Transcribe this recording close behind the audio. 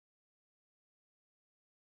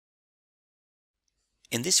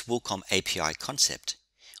In this Wilcom API concept,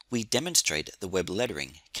 we demonstrate the web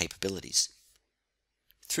lettering capabilities.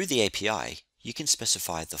 Through the API, you can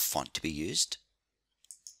specify the font to be used,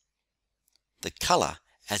 the color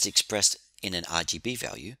as expressed in an RGB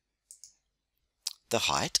value, the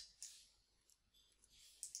height,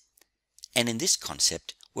 and in this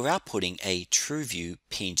concept, we're outputting a TrueView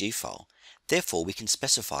PNG file. Therefore, we can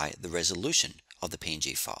specify the resolution of the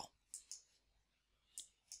PNG file.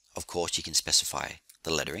 Of course, you can specify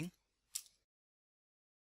the lettering,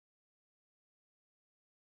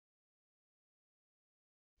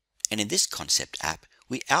 and in this concept app,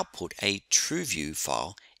 we output a TrueView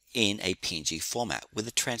file in a PNG format with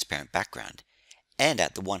a transparent background and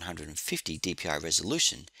at the 150 dpi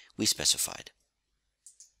resolution we specified.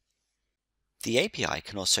 The API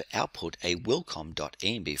can also output a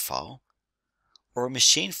wilcom.env file or a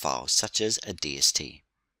machine file such as a DST.